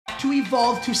to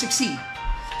evolve to succeed.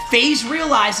 FaZe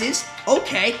realizes,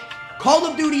 okay, Call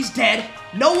of Duty's dead.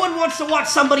 No one wants to watch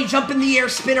somebody jump in the air,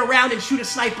 spin around, and shoot a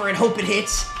sniper and hope it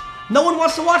hits. No one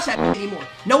wants to watch that anymore.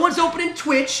 No one's opening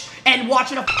Twitch and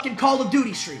watching a fucking Call of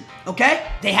Duty stream, okay?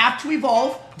 They have to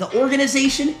evolve. The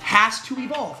organization has to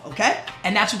evolve, okay?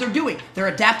 And that's what they're doing. They're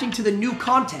adapting to the new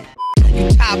content. You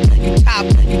top,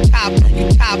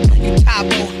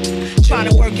 trying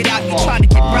to work it out, you trying to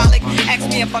get brolic. Ask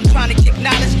me if I'm trying to kick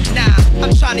knowledge. Nah,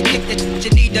 I'm trying to kick the you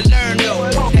need to learn though.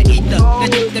 And eat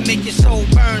the make your soul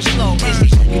burn slow.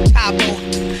 You top,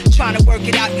 trying to work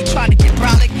it out, you trying to get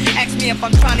brolic. Ask me if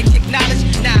I'm trying to kick knowledge.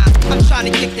 Nah, I'm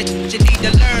trying to kick the you need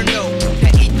to learn though.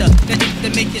 And eat the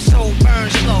make your soul burn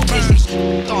slow.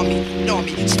 On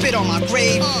me, spit on my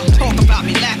grave. Talk about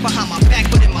me, laugh behind my back,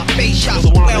 but in my face, shots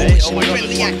well wishing,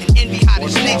 friendly acting, envy, hiding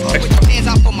snakes. Put your hands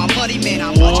out for my money, man.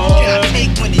 How much can I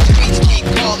take when the streets keep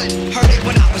calling? Heard it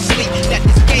when I was asleep, that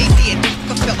this gazy and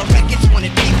Rockefeller records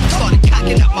wanted me. Started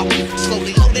cocking up my whip,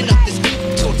 slowly loading up this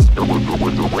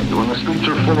When the streets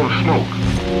are full of smoke.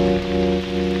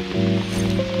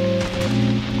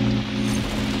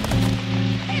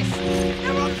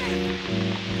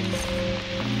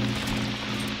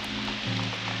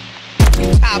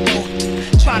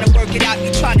 Trying to work it out,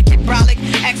 you trying to get brolic.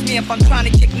 Ask me if I'm trying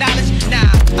to kick knowledge. Nah,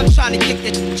 I'm trying to kick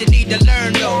the you need to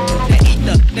learn though. And eat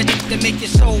the make your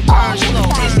soul burn slow.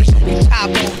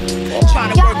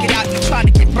 Trying to work it out, you trying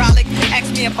to get brolic.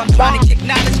 Ask me if I'm trying to kick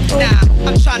knowledge. Nah,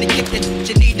 I'm trying to kick the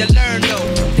you need to learn though.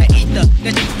 And eat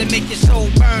the make your soul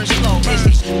burn slow.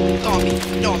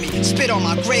 On me, spit on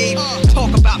my grave.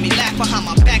 Talk about me, laugh behind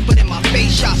my back, but in my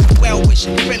face, shots well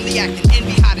wishing, friendly acting,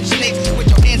 envy, hiding snakes. With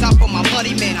your hands out for my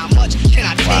money, man. How much can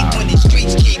I take when the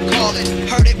streets keep calling?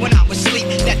 Heard it when I was asleep,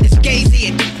 that this gazy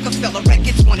and Rockefeller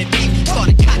records wanted beef.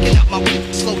 Started cocking up my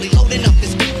whip, slowly loading up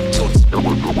this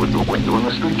When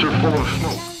the streets are full of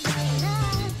smoke.